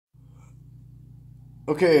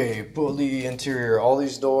Okay, pulley interior. All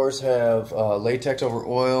these doors have latex over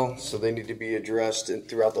oil, so they need to be addressed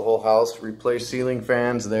throughout the whole house. Replace ceiling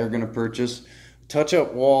fans, they're going to purchase. Touch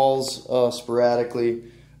up walls sporadically.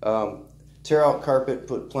 Tear out carpet,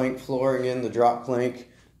 put plank flooring in, the drop plank.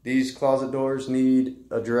 These closet doors need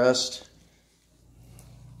addressed.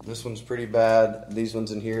 This one's pretty bad. These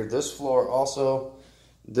ones in here. This floor also.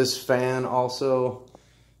 This fan also.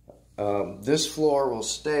 This floor will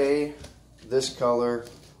stay this color.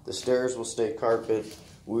 The stairs will stay carpet.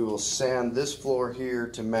 We will sand this floor here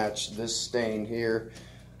to match this stain here.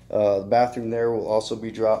 The bathroom there will also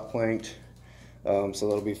be drop planked. So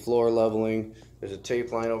that'll be floor leveling. There's a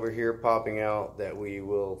tape line over here popping out that we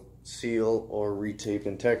will seal or retape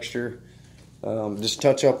in texture. Just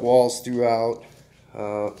touch up walls throughout.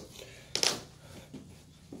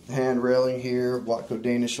 Hand railing here, Watco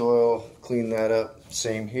Danish oil, clean that up.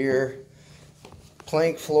 Same here.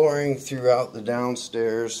 Plank flooring throughout the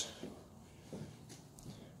downstairs.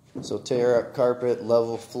 So tear up carpet,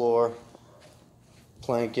 level floor,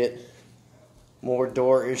 plank it. More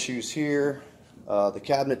door issues here. The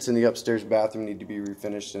cabinets in the upstairs bathroom need to be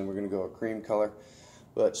refinished, and we're going to go a cream color.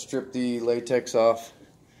 But strip the latex off,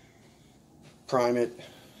 prime it,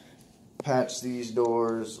 patch these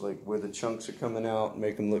doors like where the chunks are coming out,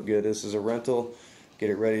 make them look good. This is a rental, get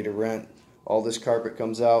it ready to rent. All this carpet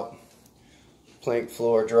comes out, plank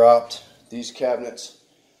floor dropped, these cabinets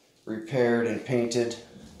repaired and painted.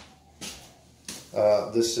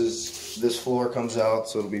 This floor comes out,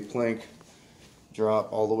 so it'll be plank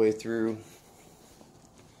drop all the way through.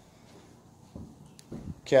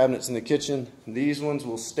 Cabinets in the kitchen, these ones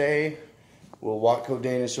will stay. We'll Watco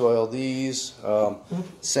Danish oil these,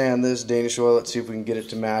 sand this, Danish oil it, see if we can get it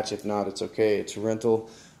to match. If not, it's okay. It's a rental.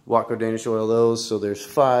 Watco Danish oil those. So there's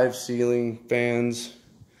 5 ceiling fans,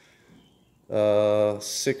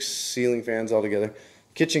 6 ceiling fans altogether.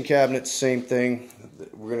 Kitchen cabinets, same thing.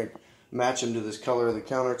 We're going to match them to this color of the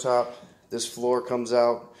countertop. This floor comes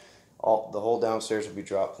out. The whole downstairs will be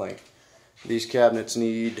drop plank. These cabinets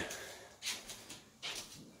need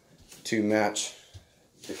to match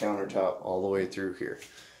the countertop all the way through here.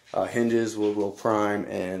 Hinges we'll prime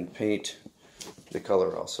and paint the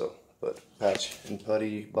color also, but patch and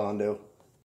putty, Bondo.